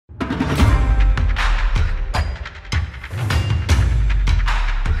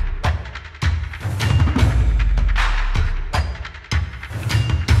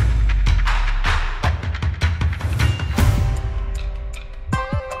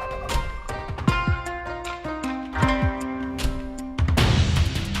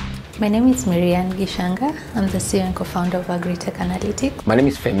My name is Maryanne Gichanga. I'm the CEO and co-founder of Agritech Analytics. My name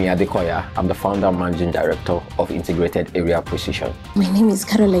is Femi Adekoya. I'm the founder and managing director of Integrated Area Precision. My name is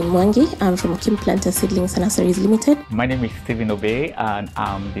Carolyne Mwangi. I'm from Kimplanter, Seedlings and Nurseries Limited. My name is Stephen Obey and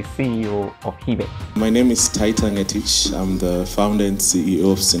I'm the CEO of EVET. My name is Taita Ngetich. I'm the founder and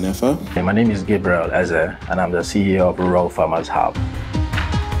CEO of Synnefa. My name is Gabriel and I'm the CEO of Rural Farmers Hub.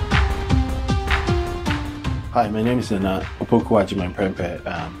 Hi, my name is Opoku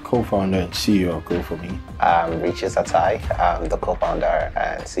Agyeman-Prempeh, co-founder and CEO of GrowForMe. I'm Attai. I'm the co-founder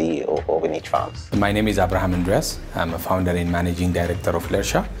and CEO of Winich Farms. My name is Abrahame Endrias. I'm a founder and managing director of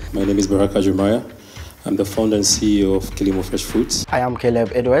Lersha. My name is Baraka. I'm the founder and CEO of Kilimo Fresh Foods. I am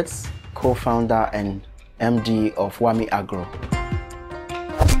Caleb Edwards, co-founder and MD of Wami Agro.